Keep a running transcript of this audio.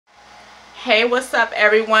Hey, what's up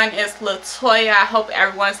everyone? It's Latoya. I hope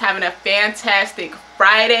everyone's having a fantastic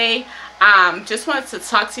Friday. Just wanted to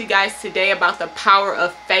talk to you guys today about the power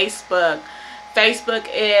of Facebook. Facebook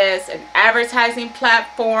is an advertising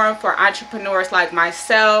platform for entrepreneurs like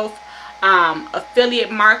myself, affiliate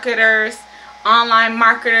marketers, online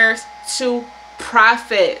marketers to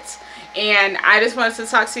profit. And I just wanted to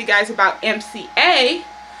talk to you guys about MCA.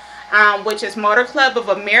 Which is Motor Club of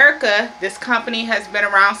America. This company has been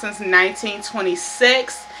around since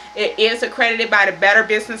 1926. It is accredited by the Better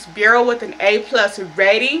Business Bureau with an A+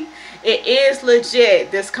 rating. It is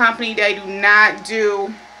legit. This company, they do not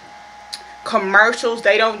do commercials.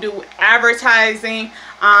 They don't do advertising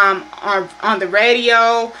on the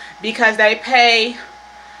radio, because they pay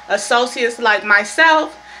associates like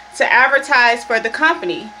myself to advertise for the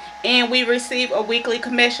company, and we receive a weekly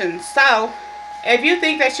commission. So if you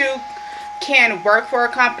think that you can work for a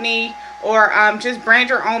company or just brand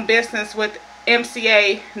your own business with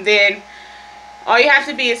MCA, then all you have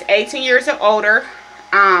to be is 18 years or older,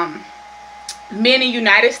 meaning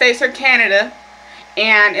United States or Canada,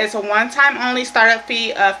 and it's a one-time only startup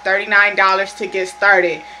fee of $39 to get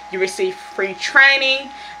started. You receive free training.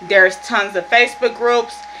 There's tons of Facebook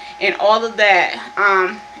groups and all of that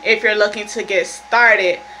if you're looking to get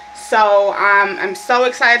started. So I'm so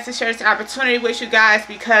excited to share this opportunity with you guys,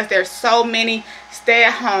 because there's so many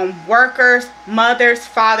stay-at-home workers, mothers,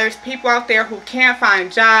 fathers, people out there who can't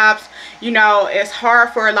find jobs. You know, it's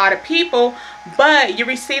hard for a lot of people, but you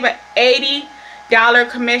receive an $80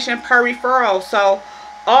 commission per referral. So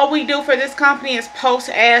all we do for this company is post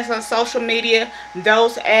ads on social media.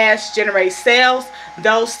 Those ads generate sales.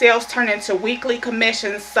 Those sales turn into weekly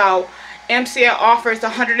commissions. So MCA offers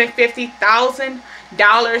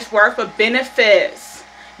 $150,000 worth of benefits.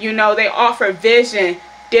 You know, they offer vision,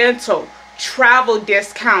 dental, travel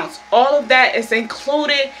discounts. All of that is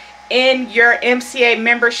included in your MCA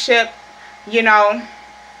membership, you know,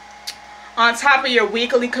 on top of your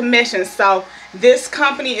weekly commission. So this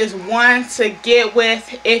company is one to get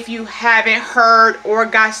with if you haven't heard or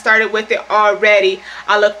got started with it already.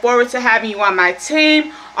 I look forward to having you on my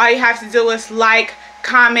team. All you have to do is like,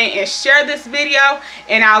 comment, and share this video,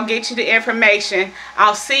 and I'll get you the information.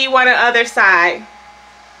 I'll see you on the other side.